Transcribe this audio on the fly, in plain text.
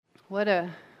What a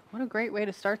great way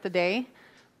to start the day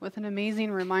with an amazing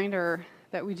reminder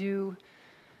that we do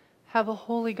have a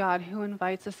holy God who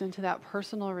invites us into that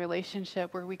personal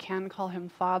relationship where we can call him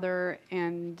Father,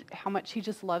 and how much he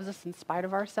just loves us in spite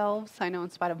of ourselves. I know in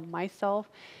spite of myself,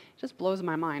 it just blows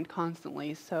my mind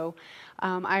constantly. So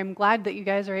I'm glad that you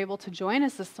guys are able to join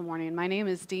us this morning. My name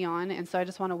is Dion, and so I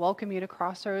just want to welcome you to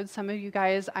Crossroads. Some of you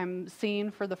guys I'm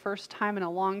seeing for the first time in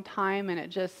a long time, and it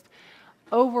just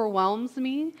overwhelms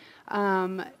me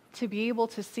to be able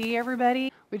to see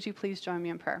everybody. Would you please join me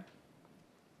in prayer?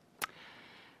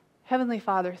 Heavenly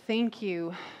Father, thank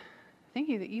you. Thank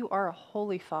you that you are a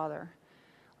holy Father.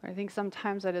 I think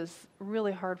sometimes that is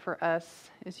really hard for us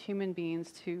as human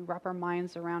beings to wrap our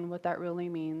minds around what that really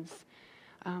means.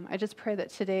 I just pray that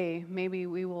today maybe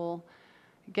we will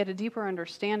get a deeper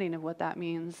understanding of what that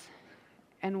means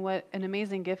and what an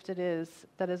amazing gift it is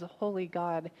that as a holy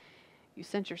God, you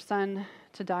sent your Son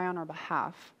to die on our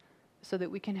behalf so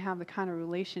that we can have the kind of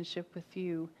relationship with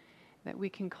you that we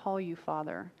can call you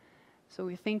Father. So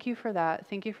we thank you for that.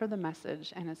 Thank you for the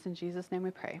message. And it's in Jesus' name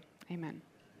we pray. Amen.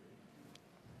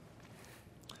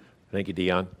 Thank you,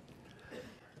 Dion.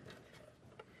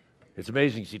 It's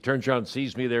amazing. She turns around,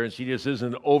 sees me there, and she just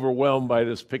isn't overwhelmed by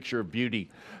this picture of beauty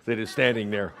that is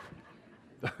standing there.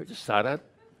 I just thought I'd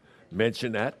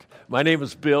mention that. My name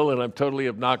is Bill, and I'm totally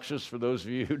obnoxious for those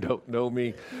of you who don't know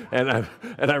me. And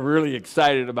I'm really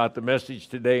excited about the message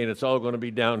today, and it's all going to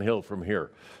be downhill from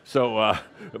here. So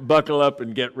buckle up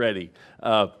and get ready.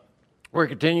 We're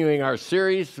continuing our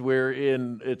series.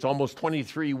 It's almost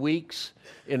 23 weeks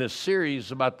in a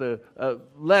series about the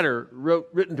letter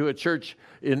written to a church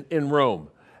in Rome.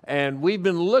 And we've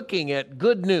been looking at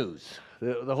good news.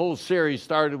 The whole series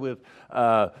started with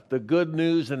the good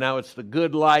news, and now it's the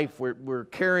good life. We're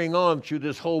carrying on through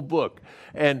this whole book.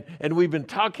 And we've been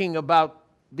talking about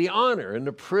the honor and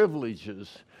the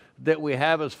privileges that we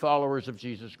have as followers of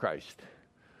Jesus Christ,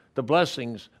 the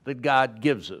blessings that God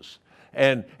gives us.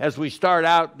 And as we start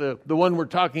out, the one we're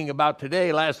talking about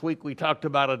today, last week we talked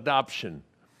about adoption.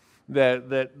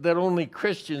 That only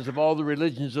Christians of all the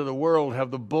religions of the world have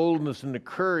the boldness and the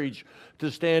courage to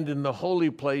stand in the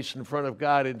holy place in front of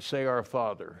God and say, Our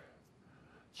Father.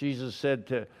 Jesus said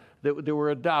that they were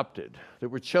adopted, that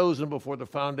were chosen before the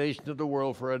foundation of the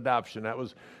world for adoption. That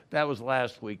was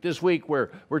last week. This week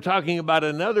we're talking about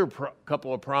another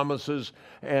couple of promises,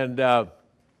 and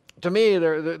to me,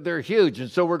 they're huge, and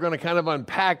so we're going to kind of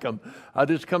unpack them.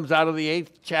 This comes out of the 8th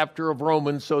chapter of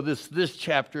Romans, so this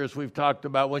chapter, as we've talked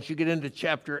about, once you get into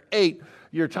chapter 8,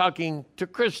 you're talking to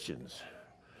Christians,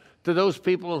 to those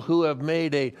people who have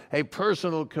made a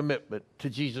personal commitment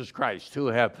to Jesus Christ, who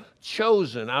have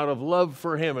chosen out of love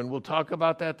for him, and we'll talk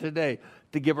about that today,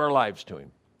 to give our lives to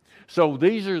him. So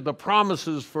these are the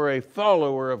promises for a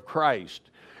follower of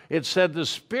Christ. It said the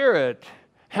Spirit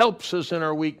helps us in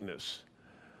our weakness,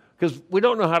 because we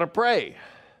don't know how to pray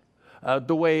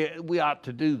the way we ought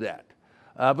to do that.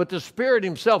 But the Spirit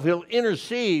himself, he'll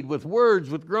intercede with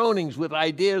words, with groanings, with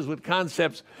ideas, with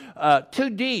concepts too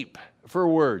deep for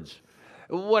words.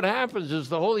 What happens is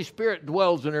the Holy Spirit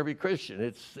dwells in every Christian.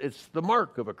 It's the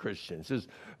mark of a Christian. It says,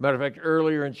 matter of fact,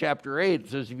 earlier in chapter 8, it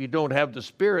says if you don't have the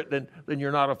Spirit, then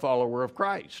you're not a follower of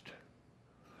Christ.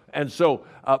 And so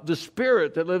the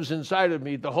Spirit that lives inside of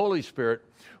me, the Holy Spirit,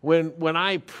 when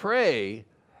I pray,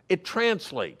 it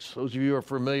translates. Those of you who are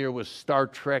familiar with Star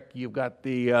Trek, you've got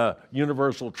the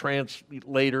universal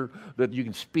translator that you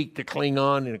can speak to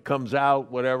Klingon and it comes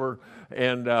out, whatever.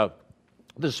 And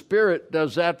the Spirit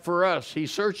does that for us. He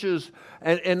searches,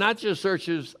 and not just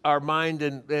searches our mind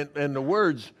and the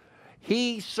words,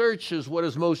 he searches what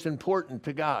is most important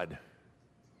to God,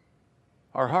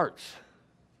 our hearts.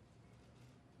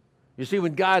 You see,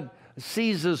 when God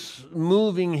sees us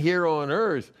moving here on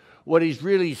earth, what he's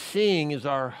really seeing is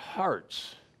our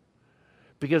hearts,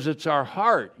 because it's our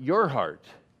heart, your heart,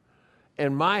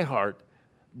 and my heart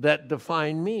that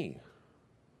define me.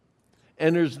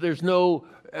 And there's no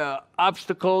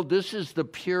obstacle. This is the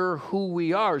pure who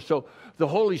we are. So the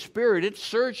Holy Spirit, it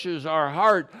searches our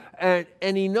heart,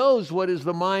 and he knows what is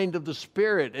the mind of the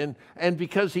Spirit. And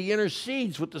because he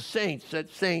intercedes with the saints,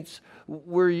 that saints,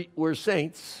 we're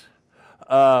saints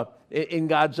in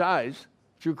God's eyes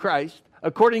through Christ,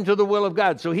 according to the will of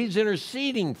God. So he's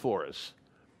interceding for us.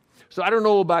 So I don't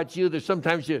know about you, there's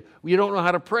sometimes you don't know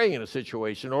how to pray in a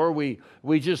situation, or we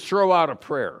just throw out a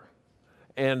prayer.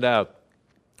 And I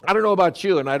don't know about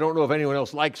you, and I don't know if anyone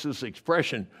else likes this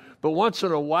expression, but once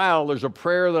in a while there's a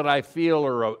prayer that I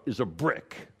feel is a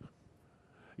brick.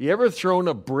 You ever thrown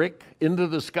a brick into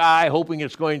the sky hoping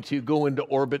it's going to go into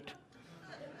orbit?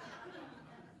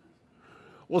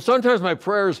 Well, sometimes my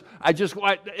prayers, it's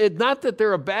not that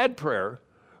they're a bad prayer,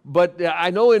 but I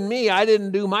know in me I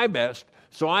didn't do my best,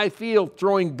 so I feel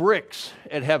throwing bricks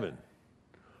at heaven.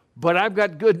 But I've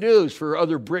got good news for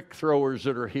other brick throwers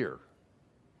that are here.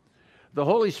 The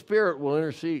Holy Spirit will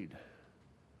intercede.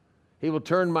 He will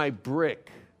turn my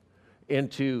brick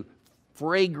into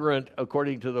fragrant,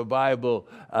 according to the Bible,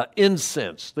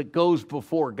 incense that goes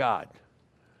before God,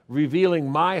 revealing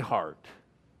my heart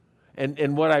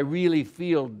and what I really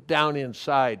feel down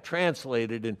inside,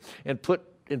 translated and put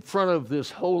in front of this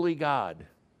holy God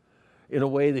in a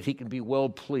way that he can be well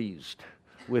pleased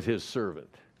with his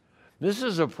servant. This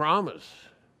is a promise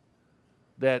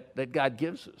that God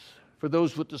gives us for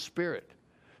those with the Spirit.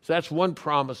 So that's one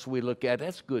promise we look at.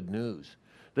 That's good news.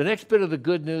 The next bit of the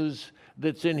good news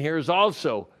that's in here is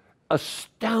also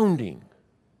astounding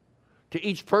to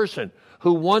each person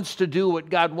who wants to do what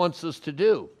God wants us to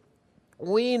do.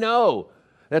 We know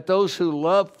that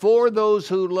for those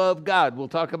who love God, we'll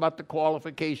talk about the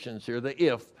qualifications here, the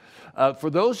if.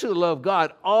 For those who love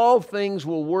God, all things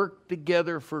will work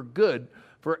together for good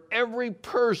for every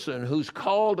person who's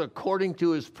called according to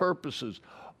his purposes.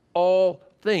 All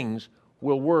things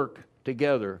will work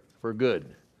together for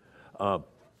good.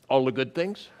 All the good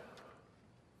things,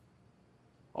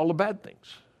 all the bad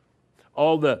things,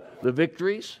 all the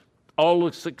victories, all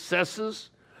the successes,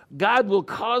 God will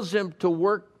cause them to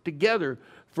work together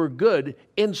for good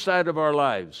inside of our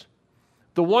lives.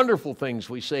 The wonderful things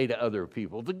we say to other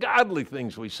people, the godly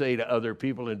things we say to other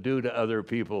people and do to other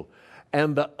people,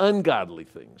 and the ungodly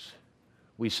things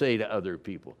we say to other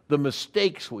people, the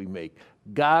mistakes we make,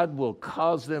 God will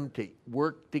cause them to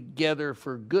work together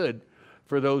for good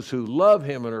for those who love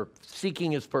him and are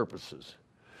seeking his purposes.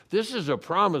 This is a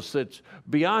promise that's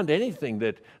beyond anything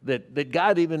that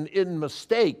God, even in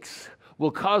mistakes,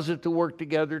 will cause it to work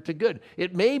together to good.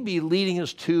 It may be leading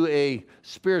us to a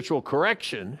spiritual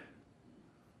correction,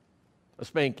 a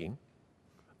spanking,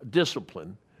 a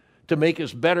discipline, to make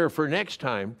us better for next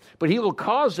time, but he will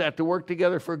cause that to work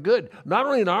together for good. Not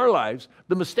only in our lives,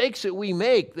 the mistakes that we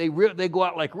make, they go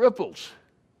out like ripples.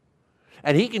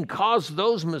 And he can cause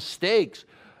those mistakes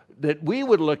that we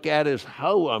would look at as,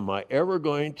 how am I ever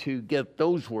going to get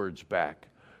those words back,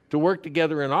 to work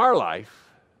together in our life,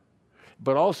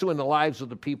 but also in the lives of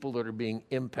the people that are being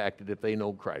impacted if they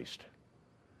know Christ.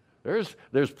 There's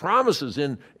promises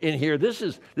in here. This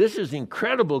is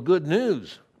incredible good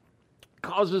news.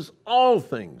 Causes all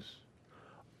things.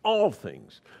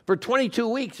 For 22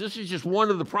 weeks, this is just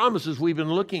one of the promises we've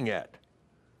been looking at.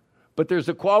 But there's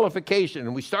a qualification,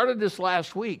 and we started this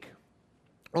last week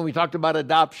when we talked about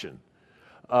adoption.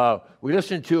 We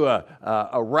listened to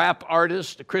a rap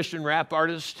artist, a Christian rap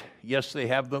artist. Yes, they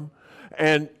have them.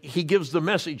 And he gives the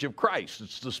message of Christ.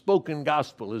 It's the spoken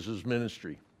gospel is his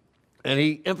ministry. And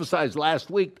he emphasized last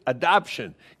week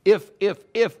adoption. If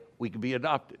we can be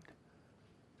adopted.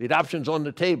 The adoption's on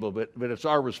the table, but it's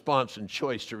our response and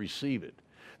choice to receive it.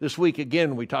 This week,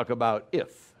 again, we talk about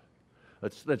if.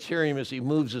 Let's hear him as he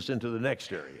moves us into the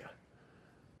next area.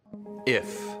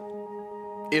 If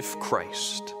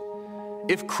Christ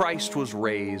was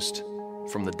raised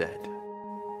from the dead,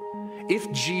 if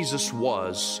Jesus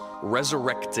was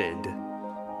resurrected,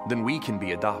 then we can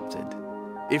be adopted.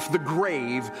 If the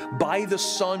grave by the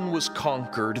Son was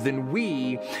conquered, then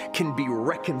we can be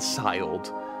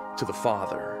reconciled to the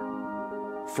Father.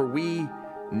 For we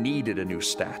needed a new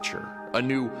stature, a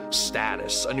new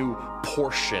status, a new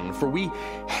portion. For we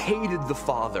hated the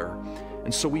Father,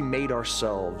 and so we made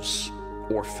ourselves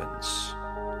orphans.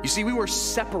 You see, we were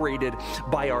separated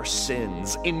by our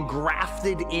sins,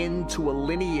 engrafted into a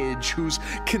lineage whose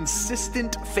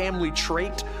consistent family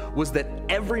trait was that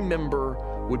every member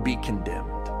would be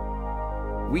condemned.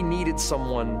 We needed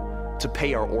someone to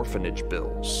pay our orphanage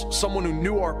bills, someone who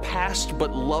knew our past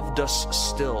but loved us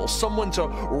still, someone to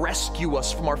rescue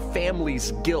us from our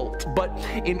family's guilt. But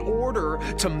in order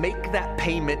to make that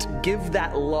payment, give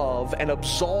that love, and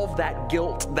absolve that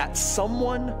guilt, that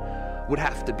someone would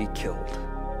have to be killed.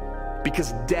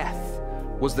 Because death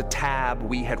was the tab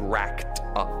we had racked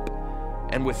up.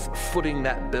 And with footing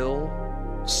that bill,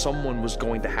 someone was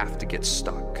going to have to get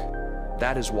stuck.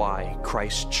 That is why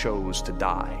Christ chose to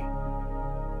die.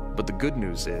 But the good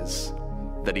news is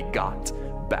that he got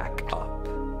back up.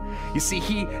 You see,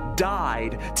 he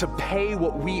died to pay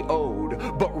what we owed,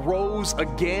 but rose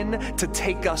again to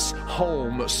take us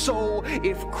home. So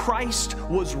if Christ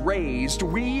was raised,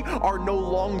 we are no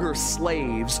longer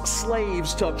slaves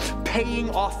to paying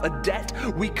off a debt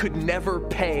we could never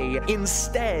pay.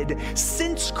 Instead,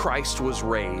 since Christ was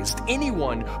raised,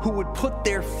 anyone who would put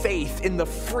their faith in the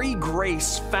free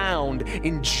grace found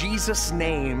in Jesus'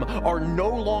 name are no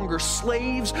longer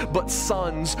slaves but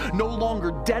sons, no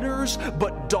longer debtors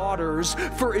but daughters.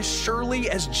 For as surely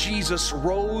as Jesus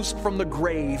rose from the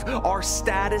grave, our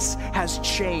status has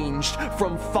changed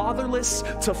from fatherless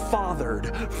to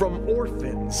fathered, from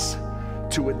orphans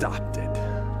to adopted.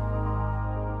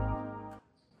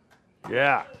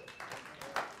 Yeah.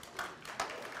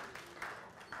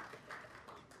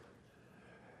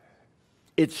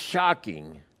 It's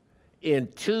shocking. In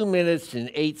 2 minutes and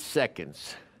 8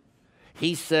 seconds,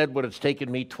 he said what it's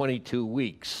taken me 22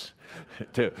 weeks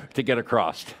to get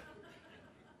across.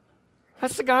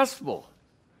 That's the gospel.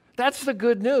 That's the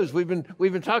good news. We've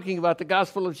been talking about the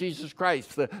gospel of Jesus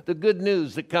Christ, the good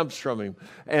news that comes from him.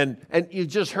 And you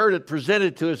just heard it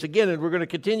presented to us again, and we're going to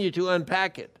continue to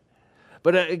unpack it.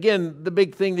 But again, the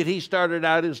big thing that he started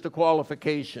out is the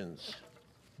qualifications,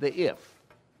 the if.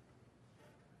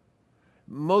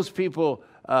 Most people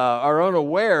are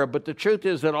unaware, but the truth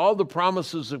is that all the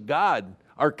promises of God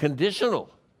are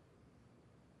conditional.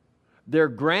 They're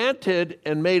granted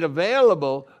and made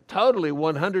available totally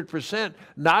 100%,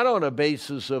 not on a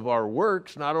basis of our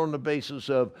works, not on the basis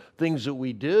of things that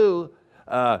we do,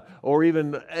 or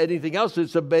even anything else.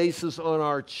 It's a basis on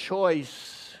our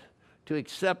choice to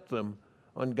accept them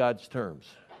on God's terms.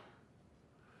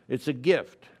 It's a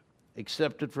gift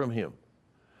accepted from him.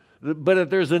 But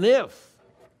there's an if.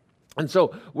 And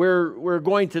so we're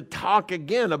going to talk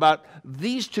again about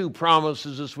these two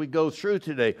promises as we go through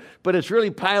today. But it's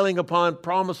really piling upon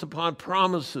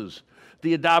promises.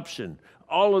 The adoption,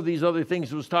 all of these other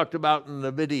things was talked about in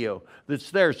the video that's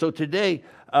there. So today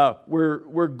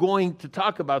we're going to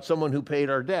talk about someone who paid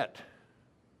our debt.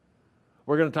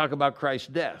 We're going to talk about Christ's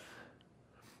death.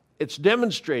 It's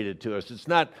demonstrated to us.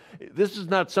 This is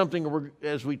not something,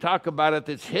 as we talk about it,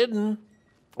 that's hidden.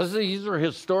 These are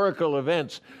historical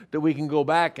events that we can go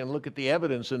back and look at the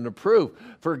evidence and the proof.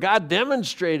 For God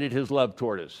demonstrated his love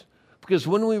toward us. Because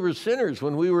when we were sinners,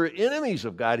 when we were enemies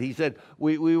of God, he said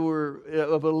we were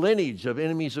of a lineage of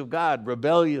enemies of God,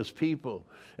 rebellious people.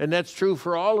 And that's true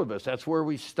for all of us. That's where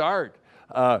we start.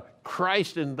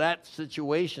 Christ in that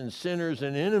situation, sinners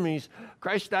and enemies,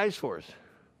 Christ dies for us.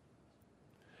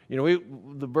 You know,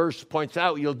 the verse points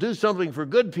out, you'll do something for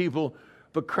good people,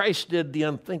 but Christ did the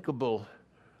unthinkable.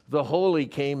 The holy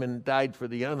came and died for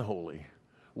the unholy.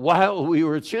 While we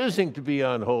were choosing to be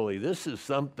unholy, this is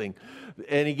something.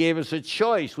 And he gave us a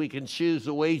choice. We can choose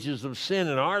the wages of sin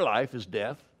in our life is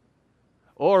death,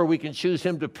 or we can choose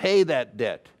him to pay that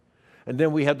debt. And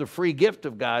then we have the free gift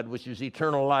of God, which is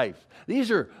eternal life.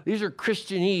 These are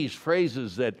Christianese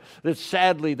phrases that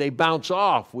sadly they bounce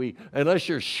off. Unless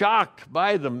you're shocked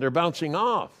by them, they're bouncing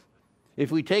off.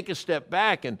 If we take a step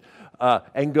back and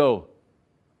go,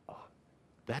 oh,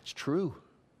 that's true.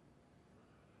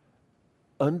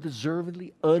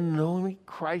 Undeservedly, unknowingly,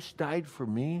 Christ died for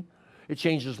me. It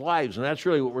changes lives, and that's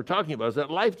really what we're talking about, is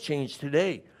that life change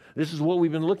today. This is what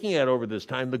we've been looking at over this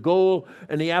time. The goal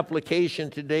and the application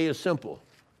today is simple.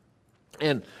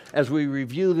 And as we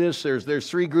review this, there's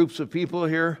three groups of people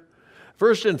here.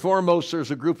 First and foremost,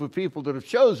 there's a group of people that have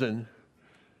chosen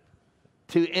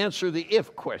to answer the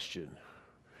if question.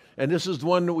 And this is the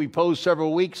one that we posed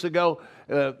several weeks ago.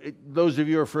 Those of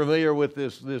you who are familiar with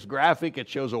this graphic, it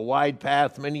shows a wide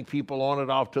path, many people on it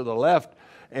off to the left,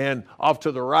 and off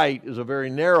to the right is a very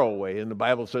narrow way. And the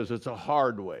Bible says it's a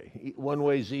hard way. One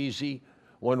way's easy,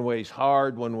 one way's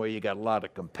hard, one way you got a lot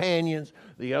of companions.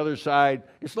 The other side,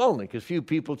 it's lonely because few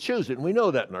people choose it. And we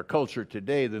know that in our culture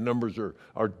today, the numbers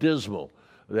are dismal.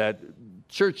 That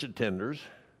church attenders,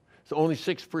 so only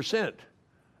 6%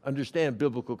 understand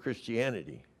biblical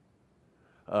Christianity.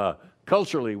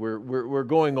 Culturally, we're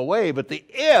going away, but the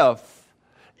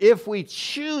if we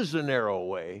choose the narrow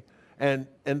way, and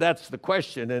that's the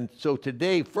question. And so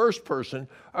today, first person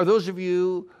are those of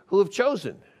you who have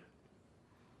chosen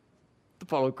to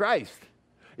follow Christ.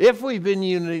 If we've been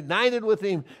united with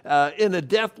him in a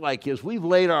death like his, we've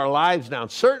laid our lives down.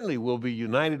 Certainly we'll be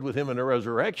united with him in a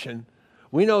resurrection.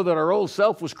 We know that our old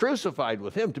self was crucified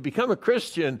with him. To become a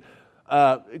Christian,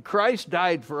 Christ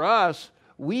died for us.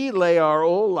 We lay our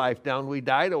old life down. We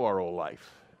die to our old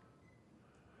life.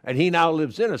 And he now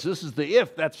lives in us. This is the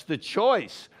if. That's the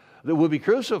choice, that we'll be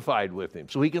crucified with him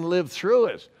so he can live through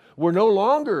us. We're no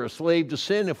longer a slave to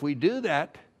sin if we do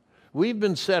that. We've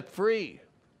been set free.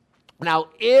 Now,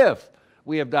 if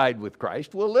we have died with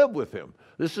Christ, we'll live with him.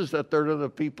 This is a third of the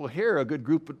people here, a good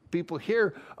group of people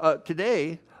here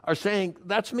today are saying,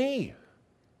 that's me.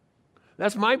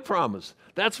 That's my promise.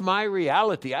 That's my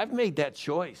reality. I've made that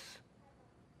choice.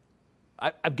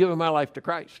 I've given my life to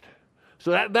Christ.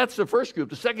 So that's the first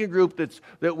group. The second group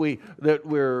that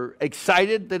we're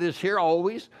excited that is here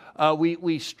always.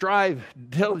 We strive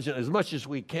diligently as much as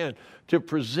we can to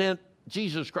present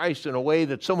Jesus Christ in a way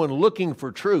that someone looking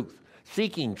for truth,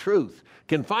 seeking truth,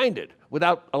 can find it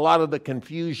without a lot of the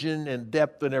confusion and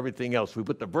depth and everything else. We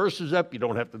put the verses up. You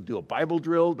don't have to do a Bible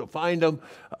drill to find them.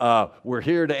 We're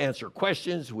here to answer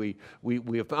questions. We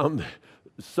have found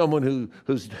someone who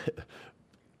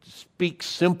speaks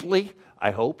simply,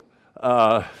 I hope,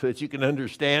 that you can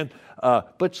understand.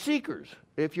 But seekers,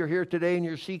 if you're here today and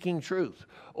you're seeking truth,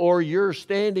 or you're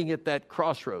standing at that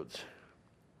crossroads,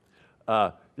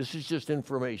 this is just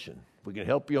information. If we can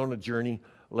help you on a journey,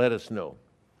 let us know.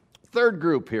 Third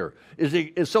group here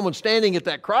is someone standing at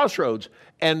that crossroads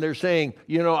and they're saying,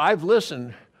 you know, I've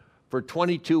listened for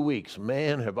 22 weeks.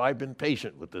 Man, have I been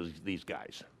patient with these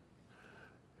guys.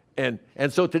 And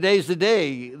so today's the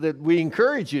day that we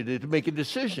encourage you to make a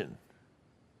decision.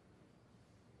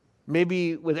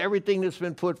 Maybe with everything that's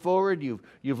been put forward,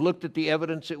 you've looked at the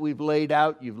evidence that we've laid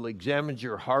out, you've examined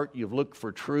your heart, you've looked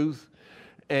for truth,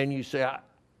 and you say,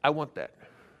 I want that.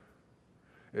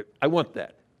 I want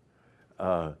that.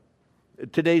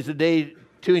 Today's the day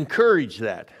to encourage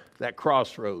that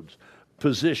crossroads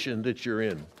position that you're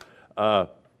in.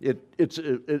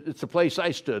 It's a place I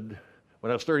stood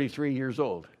when I was 33 years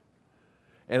old.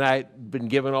 And I'd been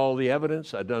given all the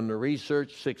evidence. I'd done the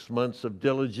research, 6 months of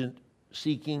diligent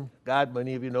seeking God.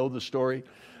 Many of you know the story.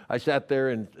 I sat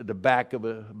there in the back of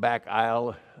a back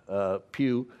aisle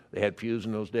pew. They had pews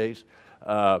in those days.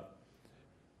 How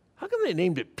come they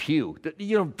named it pew?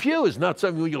 You know, pew is not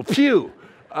something you go, pew.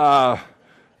 That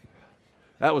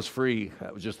was free.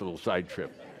 That was just a little side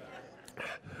trip.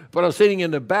 But I was sitting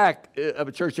in the back of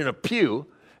a church in a pew,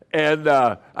 and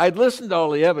I'd listened to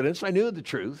all the evidence. I knew the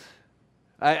truth.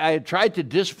 I had tried to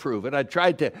disprove it. I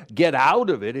tried to get out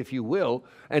of it, if you will,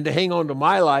 and to hang on to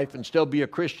my life and still be a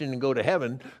Christian and go to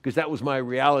heaven, because that was my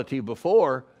reality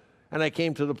before. And I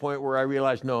came to the point where I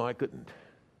realized, no, I couldn't.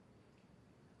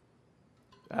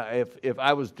 If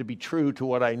I was to be true to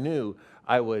what I knew,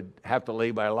 I would have to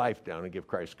lay my life down and give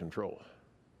Christ control.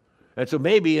 And so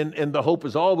maybe, and the hope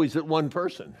is always that one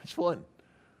person, it's one.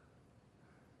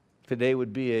 Today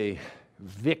would be a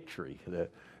victory,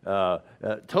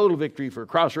 total victory for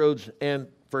Crossroads and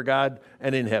for God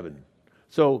and in heaven.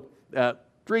 So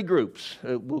 3 groups.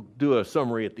 We'll do a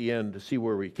summary at the end to see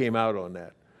where we came out on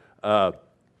that.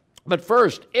 But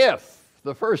first, if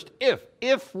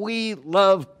we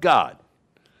love God.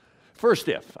 First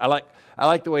if. I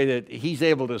like the way that he's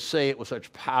able to say it with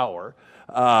such power.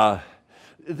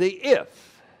 The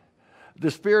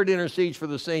Spirit intercedes for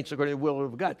the saints according to the will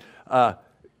of God.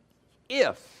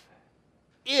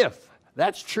 If,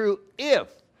 that's true,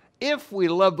 if we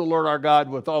love the Lord our God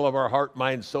with all of our heart,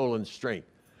 mind, soul, and strength,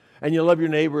 and you love your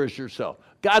neighbor as yourself.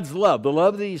 God's love, the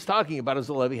love that he's talking about is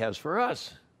the love he has for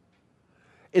us.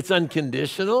 It's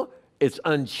unconditional, it's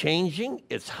unchanging,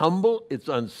 it's humble, it's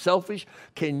unselfish.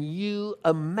 Can you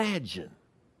imagine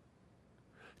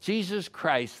Jesus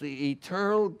Christ, the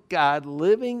eternal God,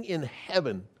 living in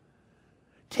heaven,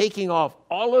 taking off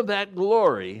all of that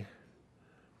glory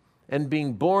and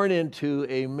being born into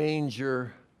a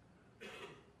manger,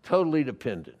 totally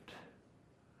dependent,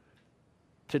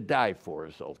 to die for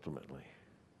us ultimately?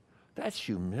 That's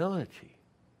humility.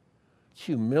 It's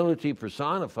humility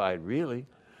personified, really.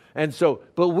 And so,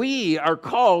 but we are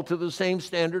called to the same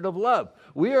standard of love.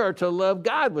 We are to love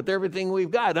God with everything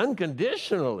we've got,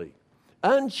 unconditionally,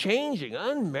 unchanging,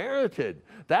 unmerited.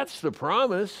 That's the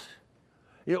promise.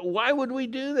 You know, why would we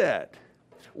do that?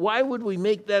 Why would we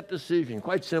make that decision?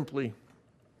 Quite simply,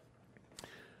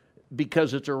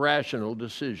 because it's a rational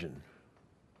decision.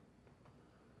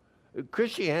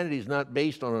 Christianity is not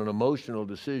based on an emotional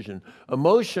decision.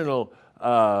 Emotional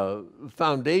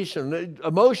foundation,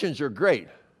 emotions are great.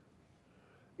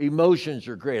 Emotions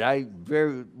are great.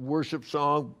 Very worship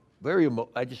song,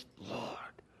 Lord.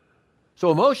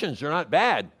 So emotions are not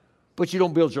bad, but you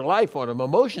don't build your life on them.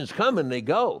 Emotions come and they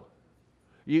go.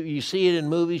 You see it in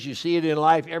movies, you see it in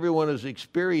life. Everyone has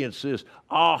experienced this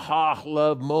aha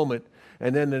love moment,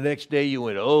 and then the next day you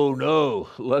went, oh no,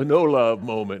 no love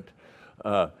moment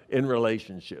in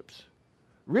relationships.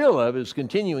 Real love is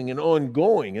continuing and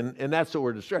ongoing, and that's what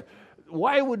we're distracted.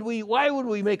 Why would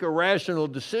we make a rational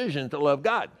decision to love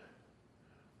God?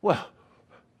 Well,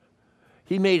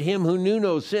 He made him who knew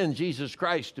no sin, Jesus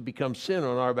Christ, to become sin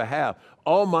on our behalf.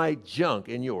 All my junk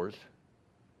and yours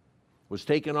was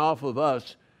taken off of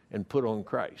us and put on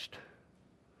Christ.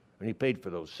 And he paid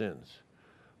for those sins.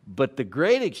 But the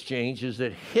great exchange is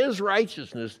that his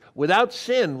righteousness without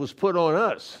sin was put on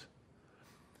us.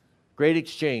 Great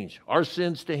exchange. Our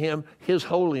sins to him, his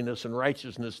holiness and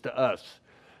righteousness to us.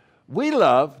 We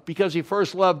love because he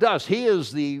first loved us. He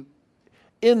is the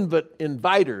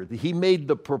inviter. He made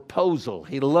the proposal.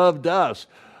 He loved us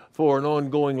for an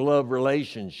ongoing love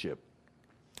relationship.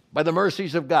 By the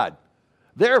mercies of God.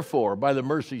 Therefore, by the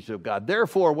mercies of God.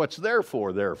 Therefore, what's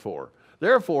therefore?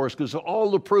 Therefore is because of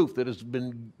all the proof that has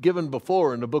been given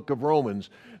before in the book of Romans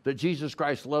that Jesus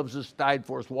Christ loves us, died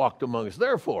for us, walked among us.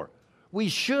 Therefore, we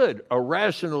should, a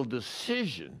rational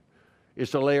decision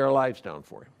is to lay our lives down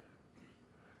for him.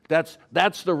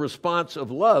 That's the response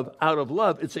of love, out of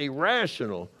love. It's a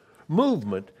rational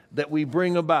movement that we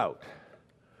bring about.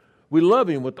 We love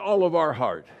him with all of our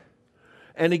heart.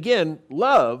 And again,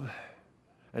 love,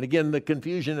 and again, the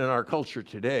confusion in our culture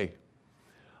today,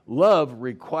 love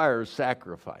requires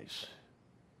sacrifice.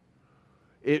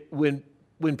 When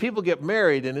people get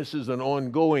married, and this is an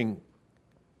ongoing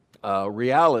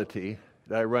reality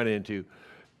that I run into,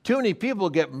 too many people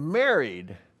get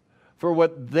married for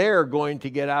what they're going to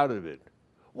get out of it.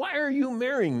 Why are you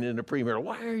marrying in a premarital?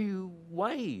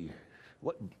 Why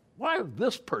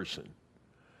this person?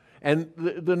 And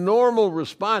the normal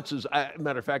response is,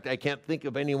 matter of fact, I can't think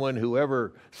of anyone who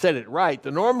ever said it right.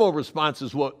 The normal response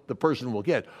is what the person will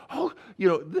get. Oh,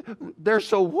 they're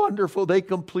so wonderful. They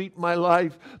complete my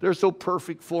life. They're so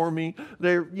perfect for me.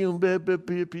 They're, just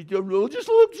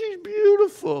look, she's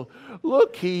beautiful.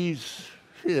 Look, he's,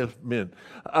 men.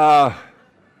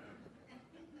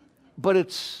 But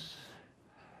it's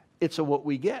a what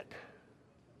we get.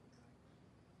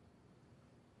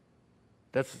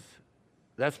 That's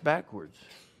backwards.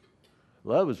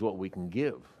 Love is what we can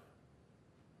give.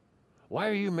 Why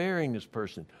are you marrying this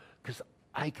person? Because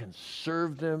I can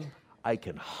serve them. I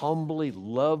can humbly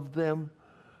love them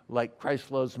like Christ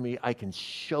loves me. I can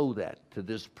show that to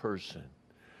this person.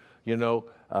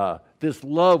 This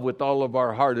love with all of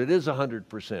our heart, it is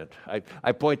 100%.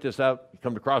 I point this out. You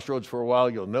come to Crossroads for a while,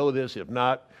 you'll know this. If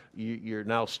not, you're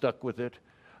now stuck with it.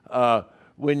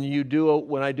 When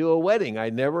I do a wedding, I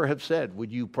never have said,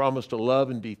 would you promise to love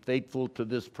and be faithful to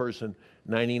this person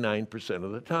 99%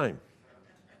 of the time?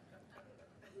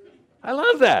 I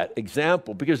love that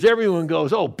example because everyone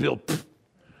goes, oh, Bill,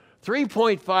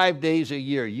 3.5 days a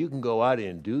year, you can go out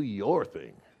and do your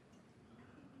thing.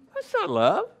 That's not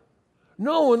love.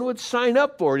 No one would sign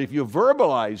up for it if you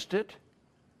verbalized it.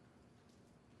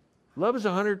 Love is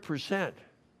 100%.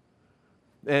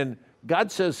 And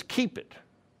God says, keep it.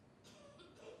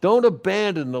 Don't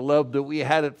abandon the love that we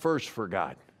had at first for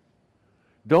God.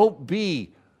 Don't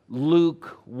be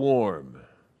lukewarm.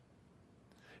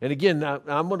 And again, now,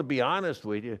 I'm going to be honest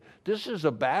with you. This is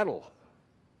a battle.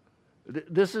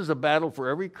 This is a battle for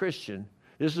every Christian.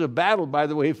 This is a battle, by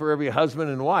the way, for every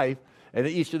husband and wife. And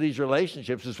in each of these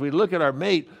relationships, as we look at our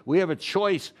mate, we have a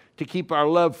choice to keep our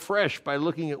love fresh by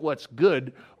looking at what's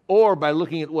good or by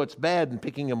looking at what's bad and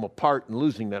picking them apart and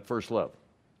losing that first love.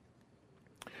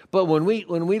 But when we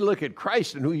look at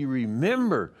Christ and we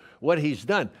remember what he's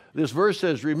done, this verse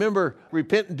says, remember,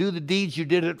 repent and do the deeds you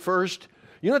did at first.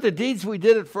 You know what the deeds we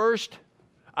did at first?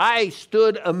 I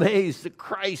stood amazed that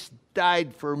Christ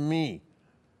died for me.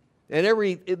 And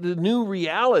the new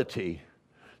reality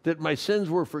that my sins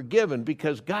were forgiven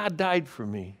because God died for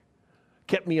me,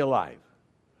 kept me alive.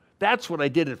 That's what I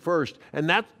did at first, and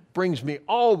that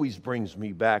always brings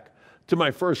me back to my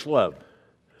first love.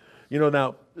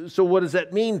 Now, so what does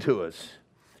that mean to us?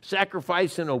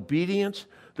 Sacrifice and obedience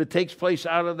that takes place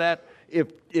out of that.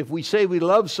 If we say we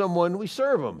love someone, we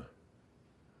serve them.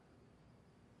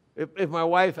 If my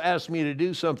wife asks me to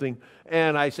do something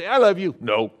and I say, I love you,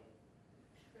 no.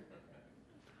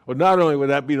 Well, not only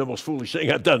would that be the most foolish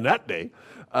thing I've done that day,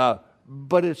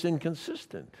 but it's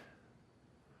inconsistent.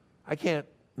 I can't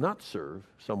not serve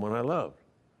someone I love.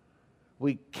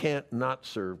 We can't not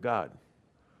serve God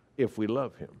if we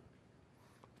love him.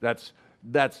 That's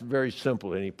very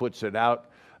simple, and he puts it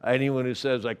out. Anyone who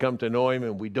says, I come to know him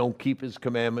and we don't keep his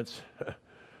commandments,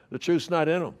 the truth's not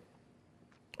in them.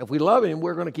 If we love him,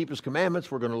 we're going to keep his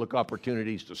commandments. We're going to look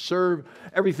opportunities to serve.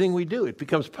 Everything we do, it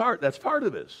becomes that's part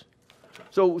of this.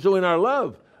 So in our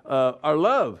love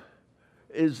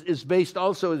is based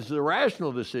also as a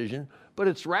rational decision, but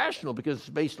it's rational because it's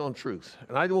based on truth.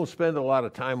 And I won't spend a lot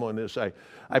of time on this.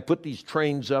 I put these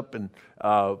trains up and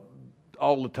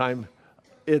all the time.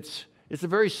 It's a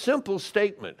very simple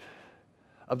statement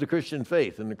of the Christian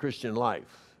faith and the Christian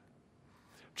life.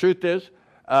 Truth is,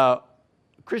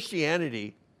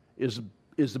 Christianity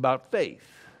is about faith.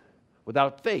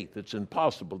 Without faith, it's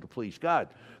impossible to please God.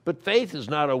 But faith is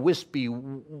not a wispy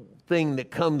thing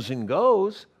that comes and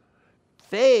goes.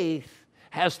 Faith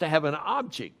has to have an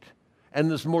object. And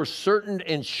the more certain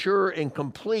and sure and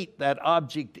complete that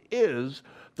object is,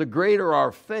 the greater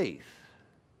our faith.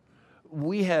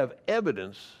 We have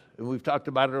evidence, and we've talked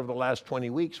about it over the last 20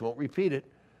 weeks, won't repeat it,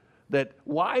 that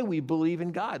why we believe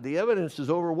in God. The evidence is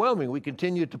overwhelming. We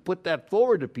continue to put that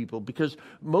forward to people because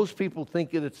most people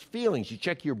think that it's feelings. You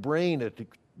check your brain at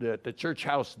the church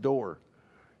house door.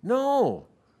 No,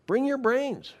 bring your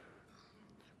brains.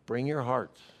 Bring your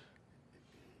hearts.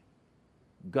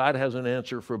 God has an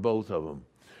answer for both of them.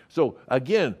 So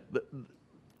again, the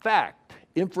fact,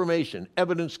 information,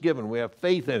 evidence given, we have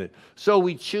faith in it. So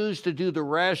we choose to do the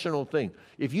rational thing.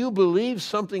 If you believe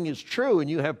something is true and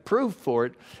you have proof for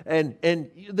it, and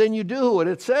then you do what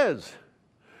it says.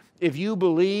 If you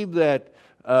believe that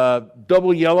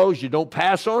double yellows, you don't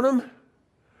pass on them,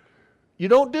 you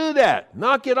don't do that.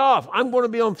 Knock it off. I'm going to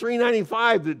be on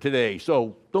 395 today,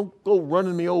 so don't go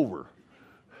running me over.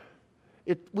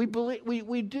 We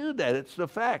do that. It's the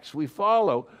facts. We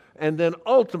follow. And then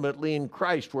ultimately in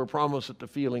Christ, we're promised that the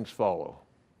feelings follow.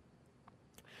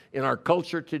 In our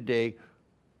culture today,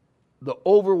 the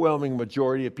overwhelming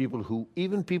majority of people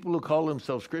even people who call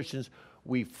themselves Christians,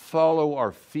 we follow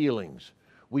our feelings.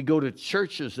 We go to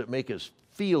churches that make us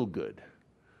feel good.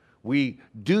 We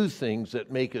do things that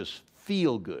make us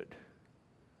feel good.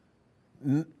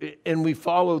 And we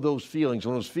follow those feelings.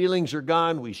 When those feelings are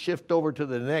gone, we shift over to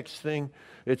the next thing.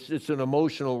 It's an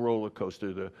emotional roller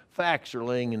coaster. The facts are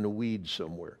laying in the weeds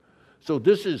somewhere. So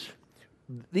these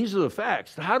are the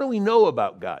facts. How do we know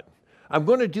about God? I'm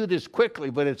going to do this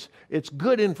quickly, but it's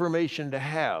good information to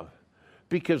have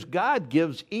because God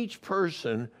gives each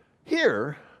person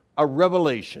here a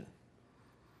revelation.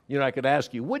 You know, I could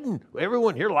ask you, wouldn't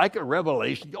everyone here like a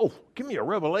revelation? Oh, give me a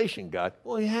revelation, God.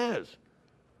 Well, he has.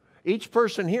 Each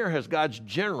person here has God's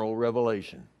general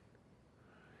revelation.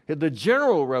 The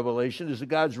general revelation is that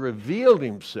God's revealed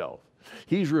himself.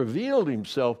 He's revealed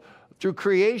himself through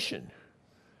creation.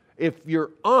 If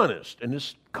you're honest, and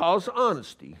this calls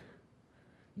honesty,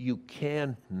 you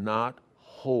cannot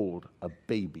hold a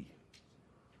baby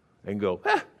and go,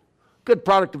 good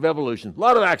product of evolution. A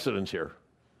lot of accidents here.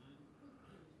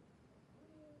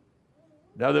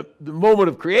 Now, the moment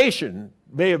of creation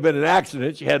may have been an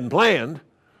accident you hadn't planned,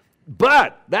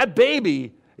 but that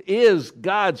baby is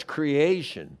God's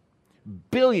creation.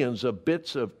 Billions of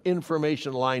bits of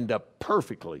information lined up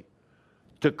perfectly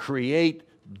to create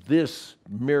this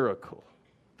miracle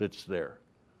that's there.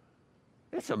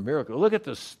 It's a miracle. Look at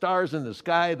the stars in the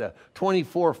sky, the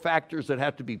 24 factors that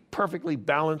have to be perfectly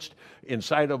balanced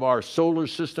inside of our solar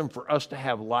system for us to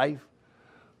have life.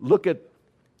 Look at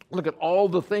all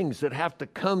the things that have to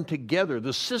come together,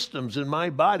 the systems in my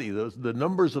body, the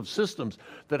numbers of systems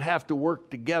that have to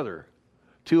work together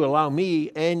to allow me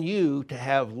and you to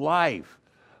have life.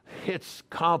 It's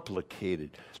complicated.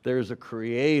 There's a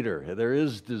creator. There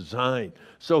is design.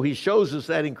 So he shows us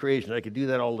that in creation. I could do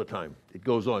that all the time. It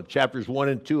goes on. Chapters 1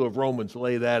 and 2 of Romans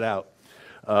lay that out.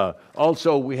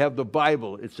 Also, we have the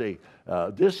Bible. It's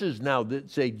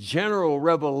a general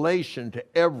revelation to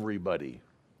everybody.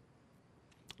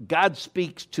 God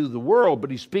speaks to the world,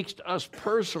 but he speaks to us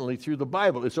personally through the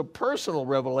Bible. It's a personal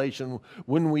revelation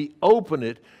when we open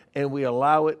it and we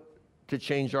allow it to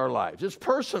change our lives. It's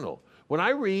personal. When I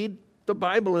read the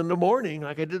Bible in the morning,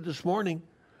 like I did this morning,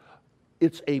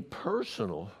 it's a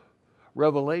personal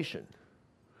revelation.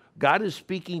 God is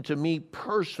speaking to me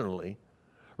personally,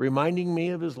 reminding me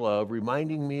of his love,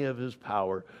 reminding me of his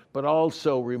power, but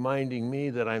also reminding me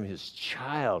that I'm his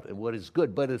child and what is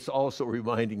good, but it's also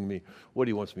reminding me what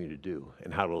he wants me to do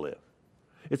and how to live.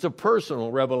 It's a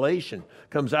personal revelation,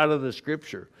 comes out of the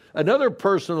scripture. Another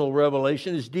personal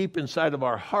revelation is deep inside of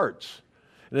our hearts.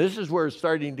 And this is where it's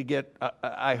starting to get,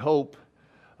 I hope,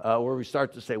 where we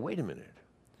start to say, wait a minute.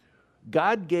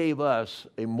 God gave us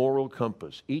a moral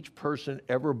compass. Each person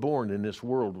ever born in this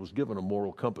world was given a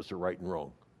moral compass of right and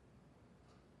wrong.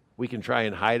 We can try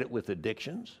and hide it with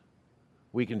addictions.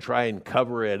 We can try and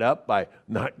cover it up by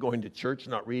not going to church,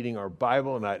 not reading our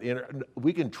Bible.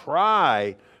 We can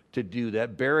try to do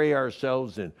that, bury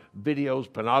ourselves in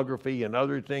videos, pornography, and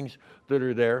other things that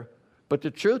are there. But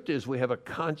the truth is we have a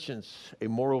conscience, a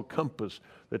moral compass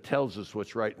that tells us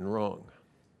what's right and wrong.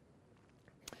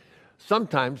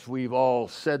 Sometimes we've all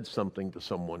said something to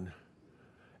someone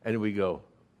and we go,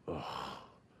 oh.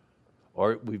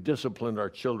 Or we've disciplined our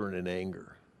children in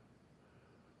anger.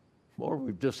 Or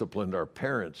we've disciplined our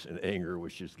parents in anger,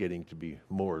 which is getting to be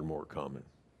more and more common.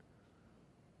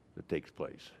 that takes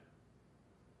place.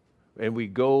 And we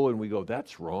go,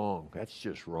 that's wrong. That's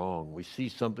just wrong. We see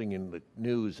something in the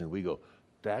news and we go,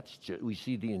 we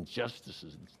see the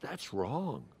injustices. That's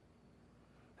wrong.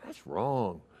 That's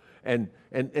wrong. And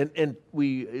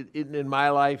we, in my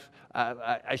life,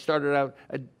 I started out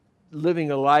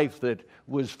living a life that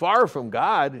was far from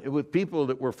God, with people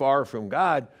that were far from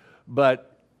God,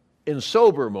 but in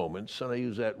sober moments, and I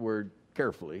use that word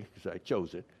carefully because I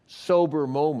chose it, sober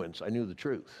moments, I knew the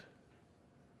truth.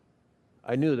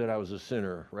 I knew that I was a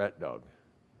sinner rat dog,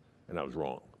 and I was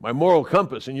wrong. My moral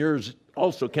compass and yours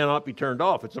also cannot be turned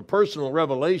off. It's a personal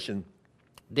revelation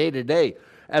day to day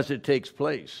as it takes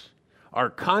place. Our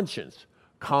conscience,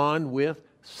 with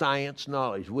science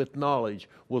knowledge, with knowledge,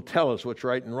 will tell us what's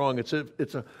right and wrong. It's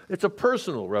a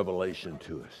personal revelation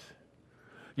to us.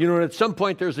 You know, and at some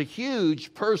point there's a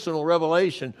huge personal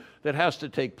revelation that has to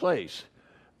take place.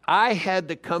 I had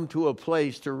to come to a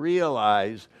place to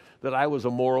realize that I was a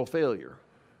moral failure.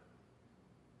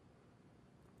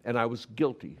 And I was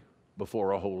guilty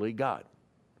before a holy God.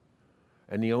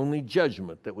 And the only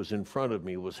judgment that was in front of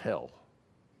me was hell.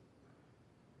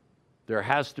 There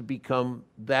has to become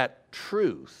that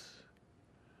truth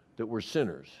that we're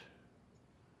sinners.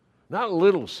 Not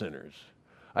little sinners.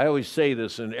 I always say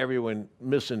this and everyone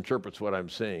misinterprets what I'm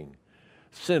saying.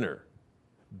 Sinner,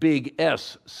 big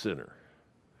S sinner.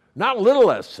 Not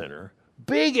little s sinner,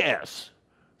 big S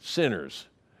sinners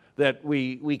that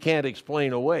we can't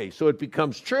explain away. So it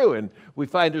becomes true, and we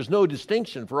find there's no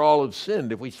distinction, for all have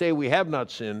sinned. If we say we have not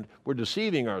sinned, we're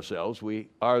deceiving ourselves. We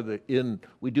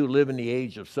do live in the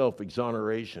age of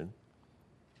self-exoneration.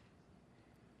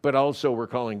 But also we're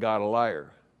calling God a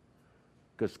liar,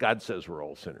 because God says we're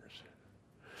all sinners.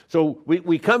 So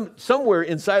we come somewhere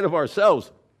inside of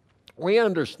ourselves. We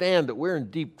understand that we're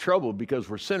in deep trouble because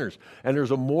we're sinners, and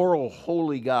there's a moral,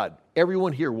 holy God.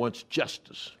 Everyone here wants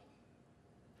justice.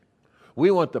 We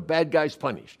want the bad guys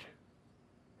punished.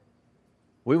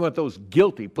 We want those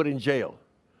guilty put in jail.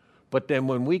 But then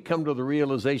when we come to the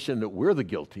realization that we're the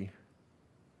guilty,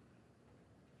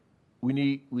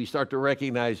 we start to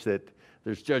recognize that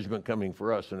there's judgment coming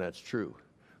for us, and that's true.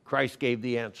 Christ gave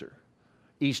the answer.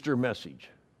 Easter message.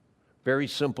 Very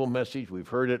simple message. We've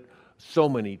heard it so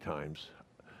many times.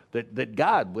 That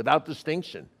God, without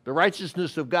distinction, the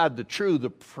righteousness of God,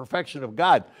 the perfection of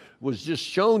God was just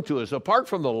shown to us. Apart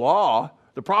from the law,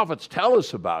 the prophets tell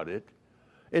us about it.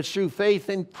 It's through faith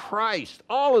in Christ.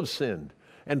 All have sinned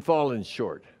and fallen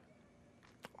short.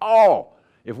 All.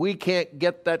 If we can't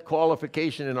get that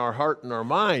qualification in our heart and our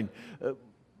mind,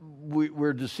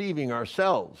 we're deceiving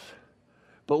ourselves.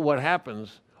 But what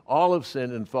happens? All have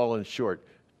sinned and fallen short.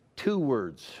 2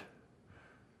 words.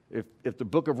 If the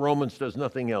book of Romans does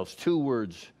nothing else, 2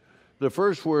 words. The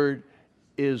first word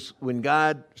is when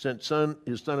God sent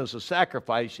his son as a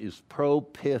sacrifice, is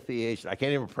propitiation. I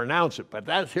can't even pronounce it,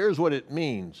 but here's what it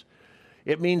means.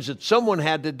 It means that someone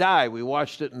had to die. We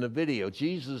watched it in the video.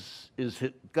 Jesus is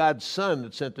God's son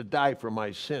that's sent to die for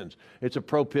my sins. It's a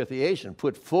propitiation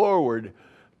put forward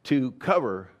to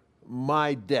cover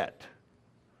my debt.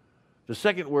 The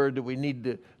second word that we need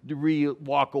to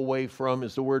walk away from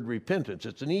is the word repentance.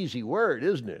 It's an easy word,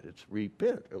 isn't it? It's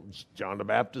repent. John the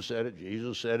Baptist said it.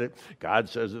 Jesus said it. God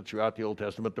says it throughout the Old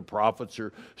Testament. The prophets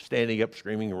are standing up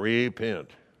screaming, repent.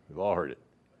 We've all heard it.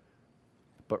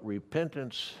 But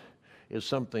repentance is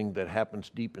something that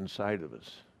happens deep inside of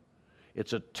us.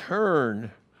 It's a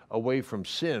turn away from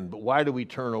sin. But why do we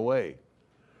turn away?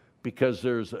 Because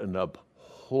there's an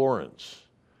abhorrence,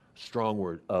 strong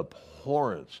word,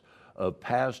 abhorrence of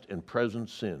past and present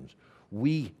sins.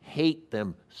 We hate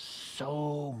them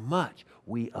so much.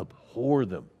 We abhor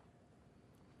them.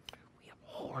 We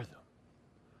abhor them.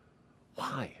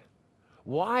 Why?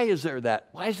 Why is there that?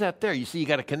 Why is that there? You see, you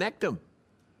got to connect them.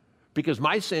 Because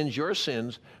my sins, your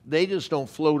sins, they just don't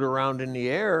float around in the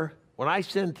air. When I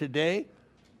sin today,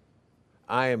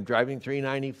 I am driving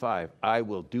 395. I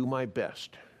will do my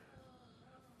best.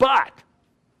 But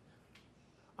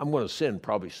I'm going to sin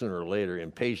probably sooner or later.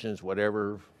 Impatience,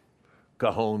 whatever,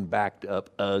 cajon backed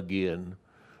up again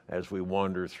as we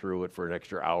wander through it for an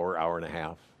extra hour, hour and a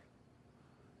half.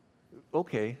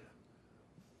 Okay.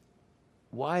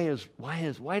 Why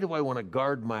do I want to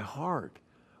guard my heart?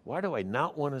 Why do I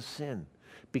not want to sin?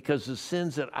 Because the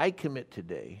sins that I commit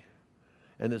today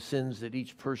and the sins that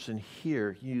each person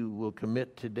here, you will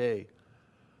commit today,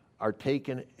 are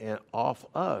taken off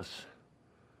us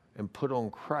and put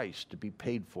on Christ to be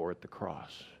paid for at the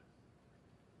cross.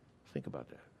 Think about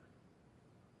that.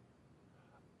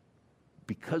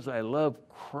 Because I love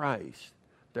Christ,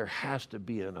 there has to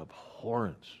be an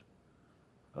abhorrence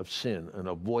of sin, an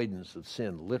avoidance of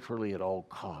sin, literally at all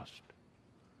cost.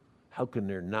 How can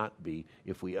there not be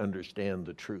if we understand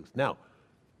the truth? Now,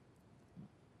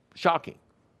 shocking.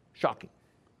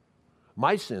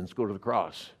 My sins go to the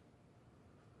cross.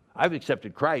 I've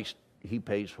accepted Christ. He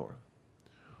pays for them.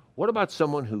 What about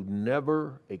someone who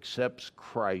never accepts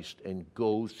Christ and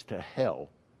goes to hell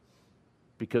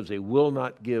because they will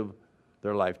not give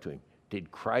their life to him?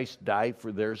 Did Christ die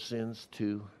for their sins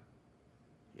too?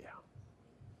 Yeah.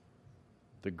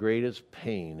 The greatest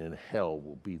pain in hell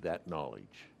will be that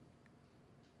knowledge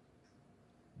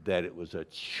that it was a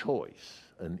choice,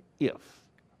 an if,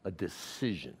 a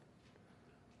decision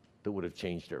that would have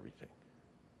changed everything.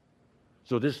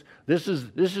 So this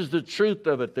is the truth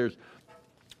of it. There's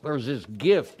this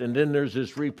gift, and then there's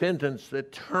this repentance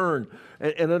that turn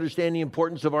and understand the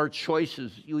importance of our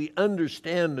choices. We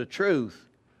understand the truth,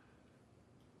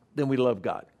 then we love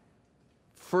God.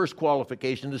 First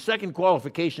qualification. The second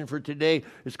qualification for today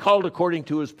is called according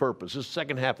to his purpose. This is the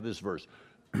second half of this verse.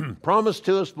 Promised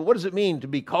to us, but what does it mean to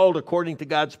be called according to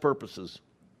God's purposes?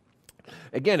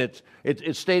 Again,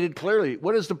 it's stated clearly.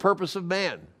 What is the purpose of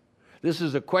man? This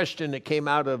is a question that came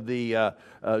out of the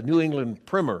New England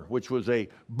Primer, which was a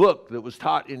book that was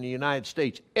taught in the United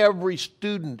States. Every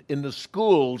student in the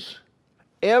schools,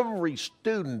 every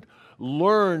student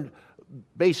learned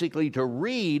basically to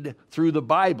read through the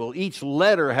Bible. Each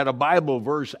letter had a Bible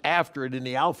verse after it in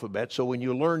the alphabet. So when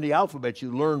you learned the alphabet,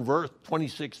 you learned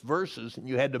 26 verses, and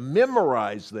you had to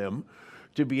memorize them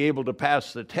to be able to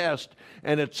pass the test.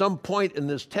 And at some point in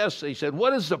this test, they said,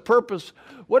 what is the purpose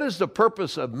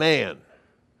of man?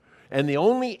 And the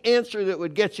only answer that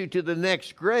would get you to the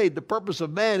next grade, the purpose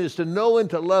of man is to know and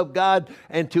to love God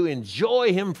and to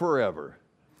enjoy him forever.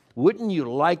 Wouldn't you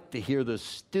like to hear the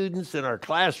students in our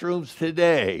classrooms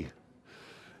today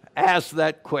ask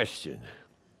that question?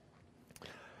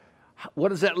 What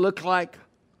does that look like?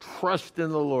 Trust in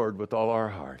the Lord with all our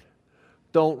heart.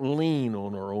 Don't lean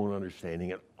on our own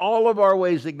understanding. In all of our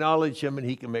ways acknowledge him, and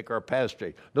he can make our path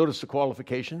straight. Notice the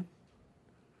qualification.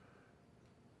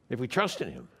 If we trust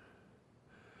in him,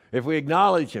 if we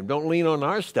acknowledge him, don't lean on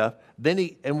our stuff, then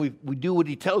we do what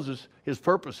he tells us, his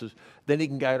purposes, then he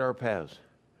can guide our paths.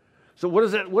 So what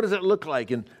does that look like?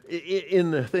 In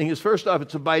the thing is, first off,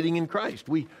 it's abiding in Christ.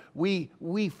 We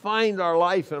find our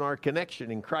life and our connection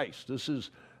in Christ. This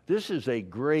is a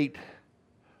great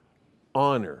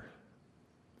honor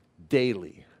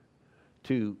daily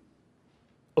to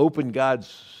open God's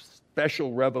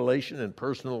special revelation and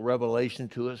personal revelation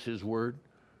to us, his word,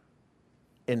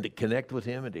 and to connect with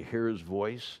him and to hear his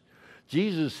voice.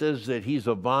 Jesus says that he's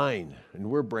a vine and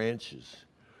we're branches.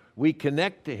 We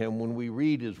connect to him when we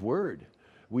read his word.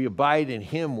 We abide in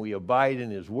him. We abide in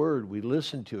his word. We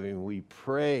listen to him. We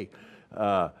pray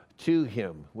to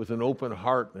him with an open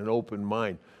heart and an open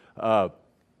mind.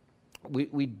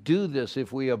 We do this.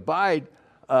 If we abide,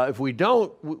 if we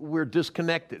don't, we're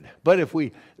disconnected. But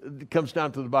it comes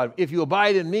down to the bottom. If you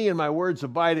abide in me and my words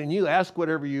abide in you, ask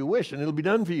whatever you wish and it'll be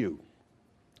done for you.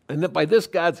 And that by this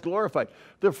God's glorified.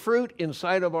 The fruit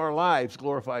inside of our lives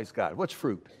glorifies God. What's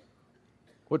fruit?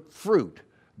 What fruit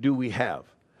do we have?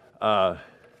 A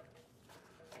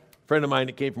friend of mine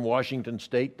that came from Washington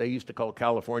State, they used to call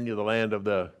California the land of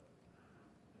the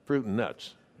fruit and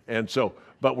nuts. And so,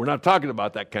 but we're not talking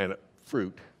about that kind of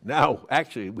fruit. Now,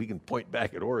 actually, we can point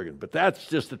back at Oregon, but that's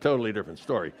just a totally different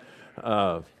story.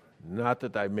 Not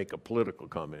that I make a political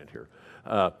comment here.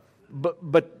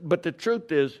 But the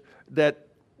truth is that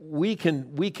we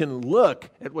can look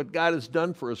at what God has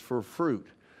done for us for fruit.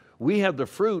 We have the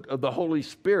fruit of the Holy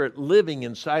Spirit living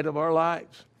inside of our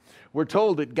lives. We're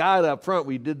told that God up front,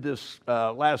 we did this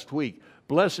last week,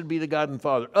 blessed be the God and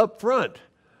Father. Up front,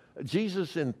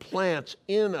 Jesus implants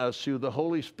in us through the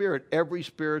Holy Spirit every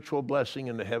spiritual blessing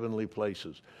in the heavenly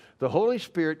places. The Holy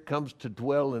Spirit comes to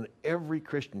dwell in every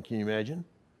Christian. Can you imagine?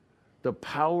 The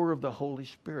power of the Holy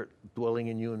Spirit dwelling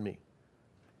in you and me.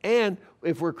 And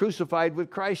if we're crucified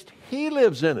with Christ, he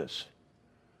lives in us.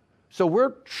 So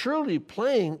we're truly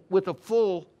playing with a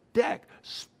full deck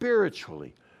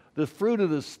spiritually. The fruit of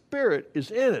the Spirit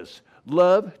is in us.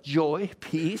 Love, joy,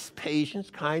 peace, patience,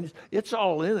 kindness. It's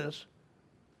all in us.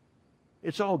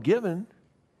 It's all given.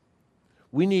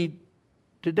 We need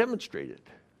to demonstrate it.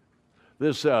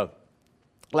 This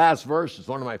last verse is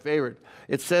one of my favorite.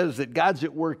 It says that God's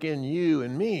at work in you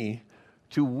and me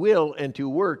to will and to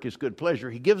work his good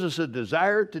pleasure. He gives us a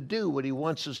desire to do what he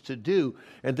wants us to do,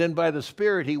 and then by the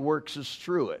Spirit he works us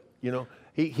through it. You know,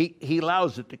 he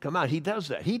allows it to come out. He does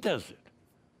that. He does it.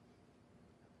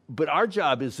 But our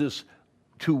job is this,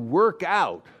 to work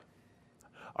out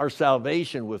our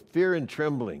salvation with fear and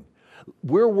trembling.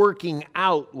 We're working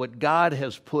out what God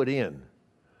has put in.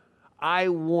 I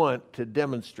want to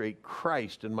demonstrate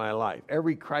Christ in my life.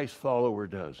 Every Christ follower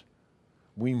does.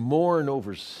 We mourn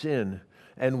over sin,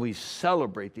 and we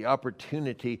celebrate the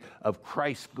opportunity of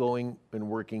Christ going and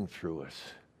working through us.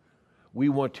 We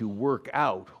want to work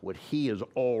out what he has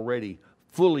already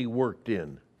fully worked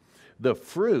in. The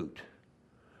fruit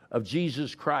of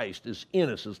Jesus Christ is in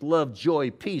us, is love,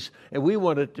 joy, peace, and we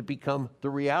want it to become the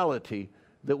reality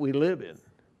that we live in.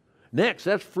 Next,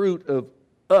 that's fruit of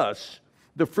us.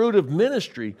 The fruit of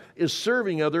ministry is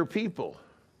serving other people.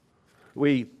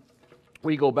 We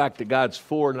go back to God's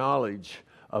foreknowledge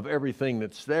of everything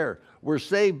that's there. We're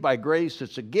saved by grace.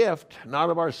 It's a gift, not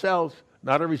of ourselves,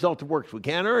 not a result of works. We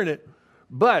can't earn it.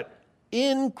 But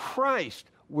in Christ,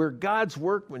 we're God's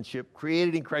workmanship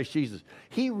created in Christ Jesus.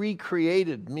 He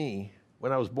recreated me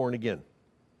when I was born again.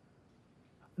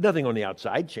 Nothing on the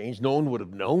outside changed. No one would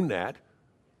have known that.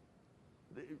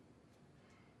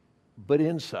 But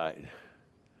inside,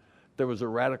 there was a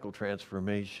radical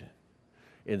transformation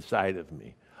inside of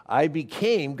me. I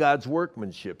became God's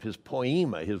workmanship, his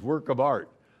poema, his work of art.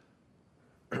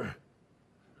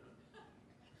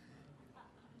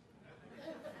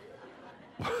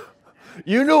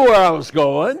 You knew where I was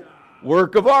going.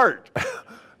 Work of art.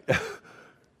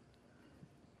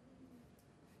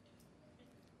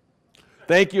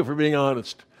 Thank you for being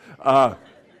honest.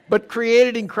 But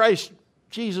created in Christ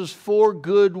Jesus for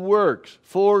good works,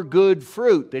 for good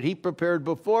fruit that he prepared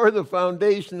before the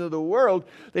foundation of the world,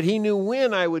 that he knew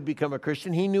when I would become a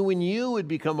Christian. He knew when you would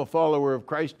become a follower of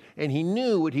Christ, and he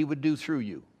knew what he would do through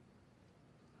you.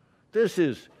 This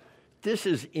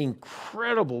is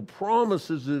incredible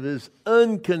promises of his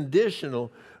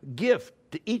unconditional gift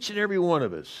to each and every one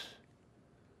of us.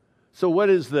 So what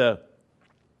is the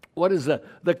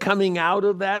coming out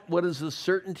of that? What is the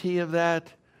certainty of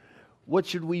that? What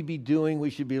should we be doing? We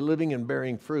should be living and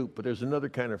bearing fruit, but there's another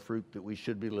kind of fruit that we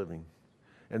should be living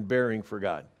and bearing for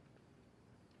God.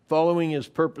 Following his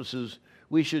purposes,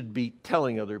 we should be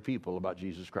telling other people about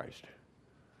Jesus Christ.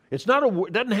 It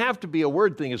doesn't have to be a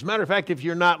word thing. As a matter of fact, if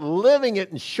you're not living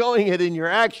it and showing it in your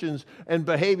actions and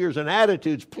behaviors and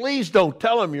attitudes, please don't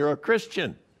tell them you're a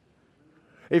Christian.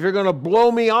 If you're going to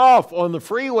blow me off on the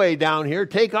freeway down here,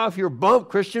 take off your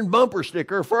Christian bumper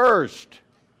sticker first.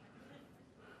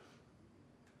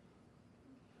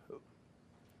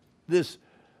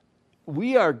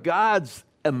 We are God's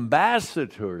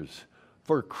ambassadors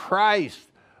for Christ.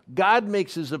 God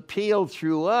makes his appeal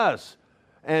through us.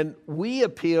 And we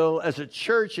appeal as a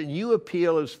church, and you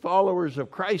appeal as followers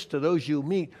of Christ to those you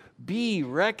meet. Be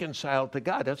reconciled to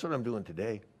God. That's what I'm doing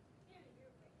today.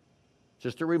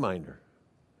 Just a reminder.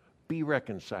 Be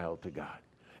reconciled to God.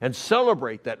 And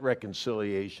celebrate that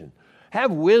reconciliation.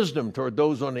 Have wisdom toward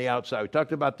those on the outside. We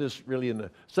talked about this really in the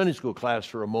Sunday school class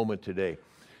for a moment today.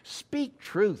 Speak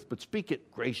truth, but speak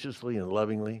it graciously and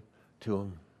lovingly to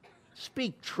them.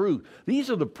 Speak truth. These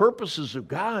are the purposes of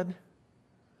God.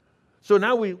 So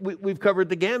now we've covered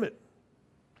the gamut.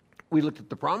 We looked at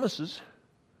the promises.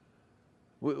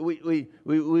 We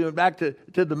went back to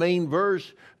the main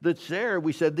verse that's there.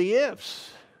 We said the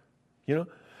ifs. The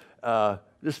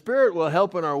Spirit will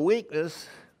help in our weakness,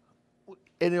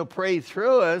 and he'll pray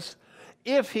through us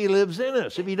if he lives in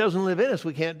us. If he doesn't live in us,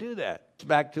 we can't do that. It's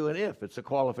back to an if. It's a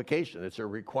qualification. It's a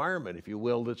requirement, if you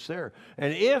will, that's there.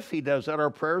 And if he does that,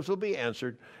 our prayers will be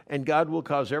answered, and God will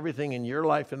cause everything in your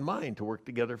life and mine to work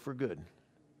together for good.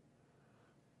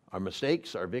 Our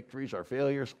mistakes, our victories, our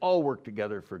failures, all work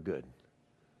together for good.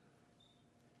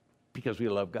 Because we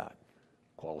love God.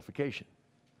 Qualification.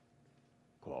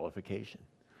 Qualification.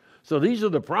 So these are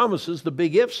the promises, the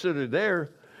big ifs that are there.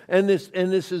 And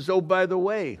this is, oh, by the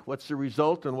way, what's the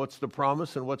result and what's the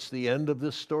promise and what's the end of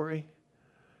this story?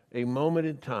 A moment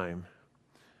in time.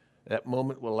 That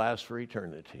moment will last for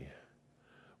eternity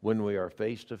when we are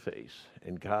face to face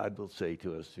and God will say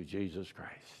to us through Jesus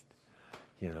Christ,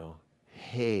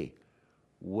 hey,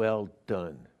 well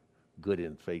done, good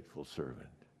and faithful servant.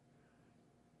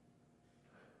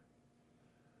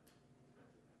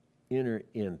 Enter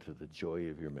into the joy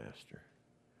of your master.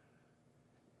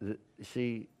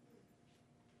 See,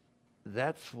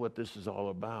 that's what this is all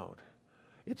about.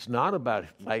 It's not about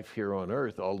life here on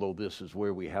earth, although this is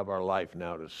where we have our life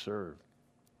now to serve.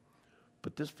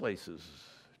 But this place is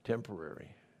temporary.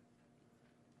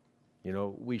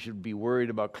 We should be worried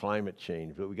about climate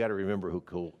change, but we got to remember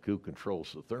who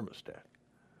controls the thermostat.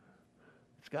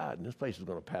 It's God, and this place is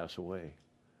going to pass away.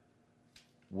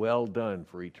 Well done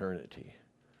for eternity.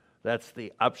 That's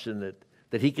the option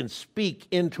that he can speak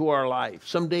into our life.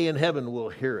 Someday in heaven we'll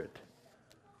hear it.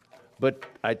 But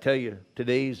I tell you,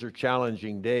 today's are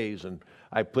challenging days, and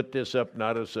I put this up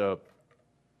not as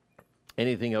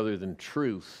anything other than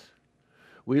truth.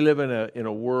 We live in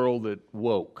a world that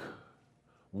woke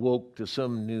to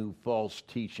some new false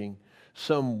teaching,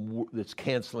 that's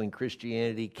canceling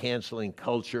Christianity, canceling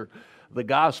culture. The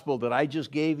gospel that I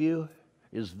just gave you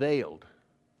is veiled.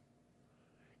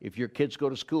 If your kids go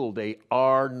to school, they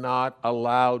are not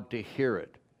allowed to hear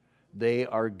it. They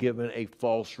are given a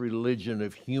false religion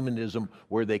of humanism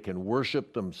where they can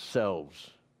worship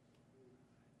themselves.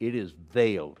 It is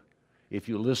veiled. If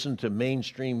you listen to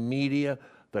mainstream media,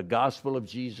 the gospel of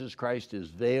Jesus Christ is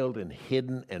veiled and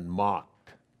hidden and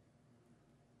mocked.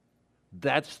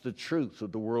 That's the truth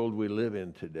of the world we live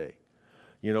in today.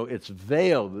 You know, it's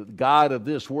veiled. The God of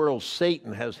this world,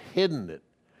 Satan, has hidden it.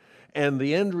 And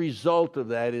the end result of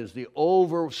that is the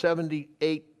over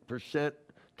 78%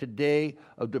 today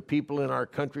of the people in our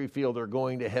country feel they're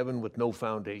going to heaven with no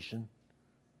foundation.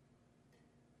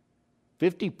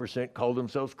 50% call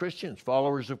themselves Christians,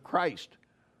 followers of Christ,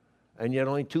 and yet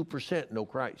only 2% know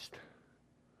Christ.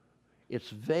 It's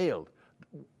veiled.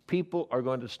 People are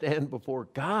going to stand before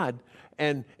God,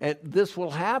 and this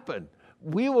will happen.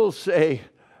 We will say,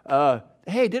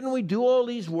 hey, didn't we do all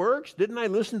these works? Didn't I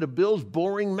listen to Bill's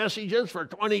boring messages for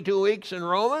 22 weeks in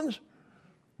Romans?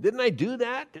 Didn't I do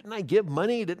that? Didn't I give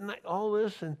money? Didn't I all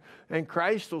this? And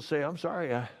Christ will say, I'm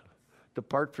sorry,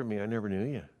 depart from me, I never knew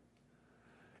you.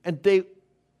 And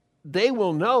they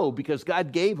will know because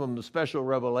God gave them the special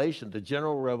revelation, the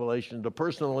general revelation, the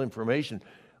personal information.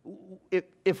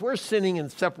 If we're sinning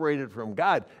and separated from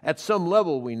God, at some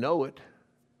level we know it.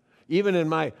 Even in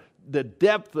the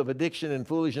depth of addiction and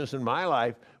foolishness in my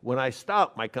life, when I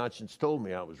stopped, my conscience told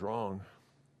me I was wrong.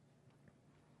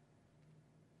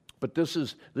 But this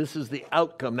is the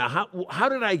outcome. Now, how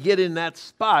did I get in that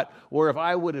spot where if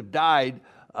I would have died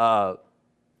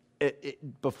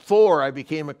before I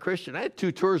became a Christian? I had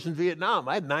 2 tours in Vietnam.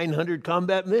 I had 900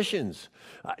 combat missions.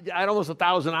 I had almost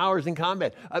 1,000 hours in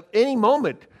combat. Any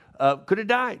moment, could have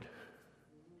died.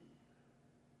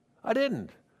 I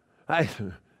didn't. I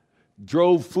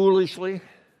drove foolishly,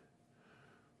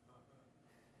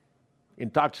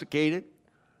 intoxicated,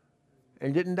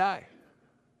 and didn't die.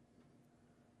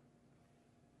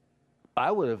 I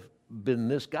would have been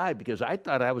this guy because I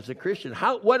thought I was a Christian.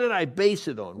 What did I base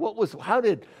it on? How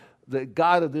did the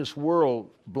God of this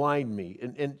world blind me?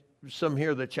 And some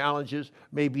here, the challenges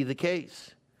may be the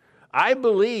case. I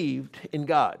believed in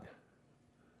God.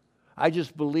 I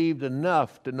just believed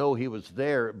enough to know he was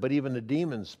there, but even the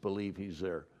demons believe he's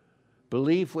there.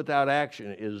 Belief without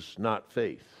action is not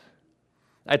faith.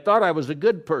 I thought I was a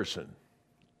good person.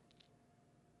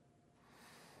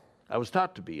 I was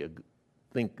taught to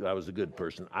think I was a good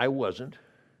person. I wasn't.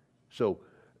 So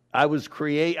I was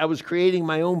creating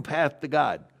my own path to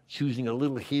God, choosing a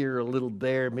little here, a little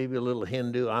there, maybe a little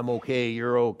Hindu. I'm okay,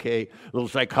 you're okay. A little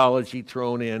psychology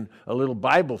thrown in, a little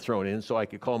Bible thrown in so I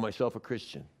could call myself a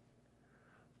Christian.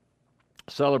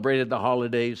 Celebrated the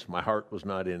holidays. My heart was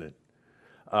not in it.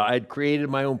 I'd created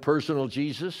my own personal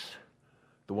Jesus,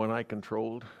 the one I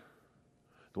controlled,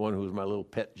 the one who was my little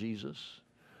pet Jesus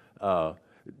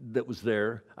that was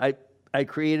there. I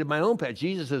created my own path.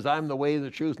 Jesus says, I'm the way, the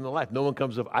truth, and the life. No one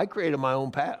comes up. I created my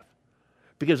own path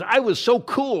because I was so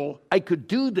cool I could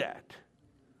do that.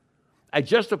 I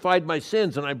justified my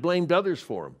sins and I blamed others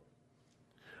for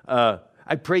them.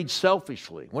 I prayed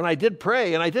selfishly. When I did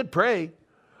pray, and I did pray,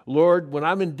 Lord, when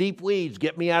I'm in deep weeds,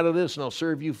 get me out of this and I'll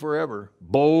serve you forever.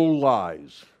 Bold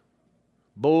lies,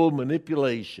 bold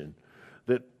manipulation,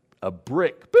 that a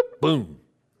brick, boop, boom,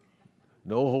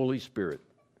 no Holy Spirit.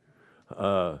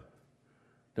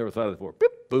 Never thought of it before.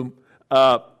 Boop, boom.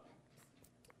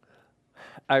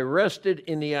 I rested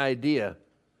in the idea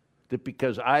that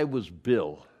because I was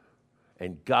Bill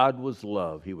and God was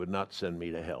love, he would not send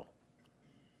me to hell.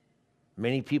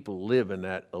 Many people live in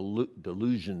that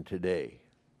delusion today.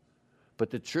 But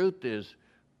the truth is,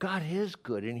 God is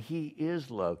good and he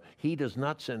is love. He does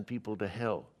not send people to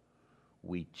hell.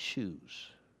 We choose.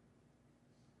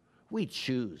 We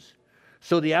choose.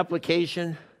 So the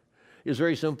application is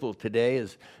very simple today,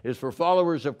 is for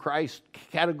followers of Christ,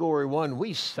 category 1,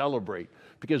 we celebrate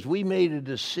because we made a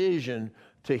decision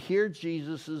to hear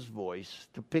Jesus' voice,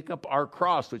 to pick up our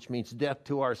cross, which means death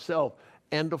to ourselves,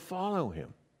 and to follow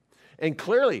him. And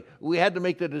clearly, we had to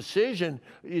make the decision,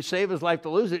 you save his life to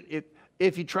lose it.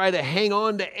 If you try to hang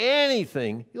on to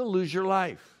anything, you'll lose your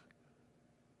life.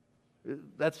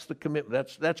 That's the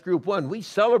commitment. That's group 1. We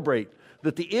celebrate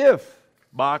that the if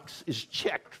box is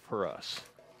checked for us.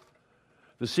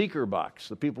 The seeker box,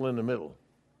 the people in the middle.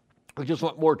 We just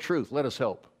want more truth. Let us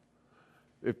help.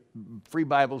 Free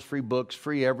Bibles, free books,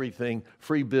 free everything,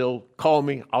 free bill. Call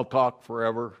me. I'll talk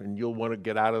forever, and you'll want to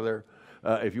get out of there.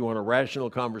 If you want a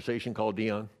rational conversation, call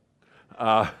Dion.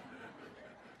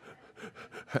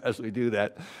 as we do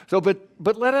that. So,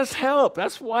 but let us help.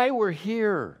 That's why we're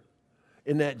here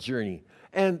in that journey.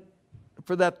 And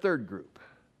for that third group,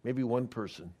 maybe one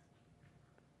person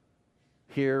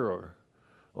here or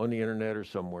on the internet or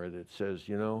somewhere that says,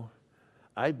 you know,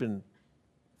 I've been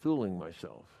fooling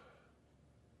myself.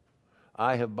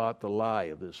 I have bought the lie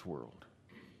of this world.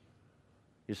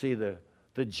 You see, the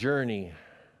journey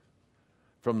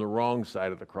from the wrong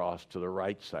side of the cross to the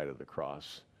right side of the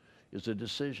cross is a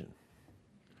decision.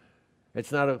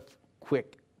 It's not a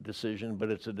quick decision,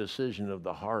 but it's a decision of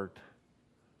the heart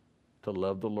to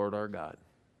love the Lord our God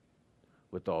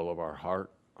with all of our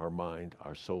heart, our mind,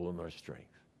 our soul, and our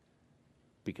strength,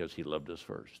 because he loved us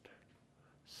first.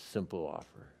 Simple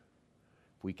offer.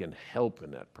 If we can help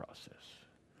in that process,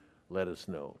 let us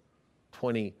know.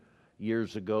 20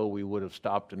 years ago, we would have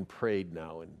stopped and prayed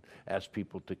now and asked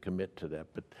people to commit to that.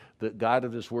 But the God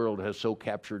of this world has so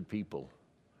captured people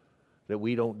that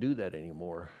we don't do that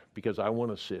anymore, because I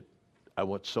want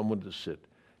someone to sit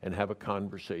and have a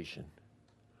conversation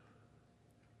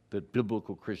that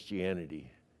biblical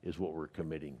Christianity is what we're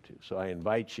committing to. So I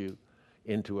invite you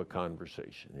into a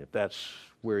conversation. If that's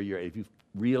where if you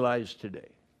realize today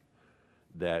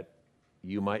that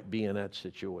you might be in that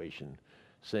situation,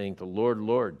 saying to Lord,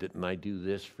 Lord, didn't I do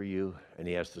this for you? And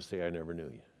he has to say, I never knew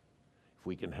you. If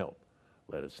we can help,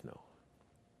 let us know.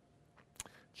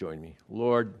 Join me.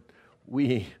 Lord,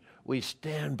 we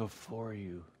stand before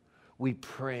you. We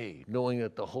pray, knowing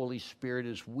that the Holy Spirit,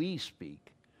 as we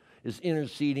speak, is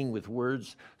interceding with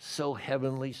words so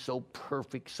heavenly, so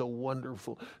perfect, so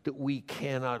wonderful, that we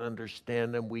cannot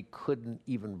understand them. We couldn't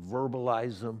even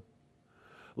verbalize them.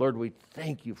 Lord, we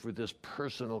thank you for this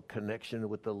personal connection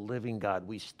with the living God.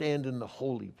 We stand in the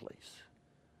holy place.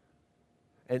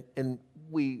 And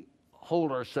we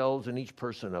hold ourselves and each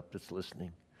person up that's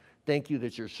listening. Thank you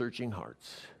that you're searching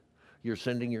hearts. You're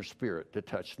sending your Spirit to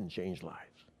touch and change lives.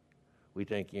 We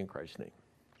thank you in Christ's name.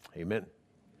 Amen.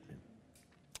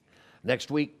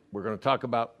 Next week, we're going to talk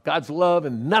about God's love,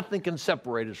 and nothing can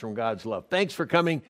separate us from God's love. Thanks for coming.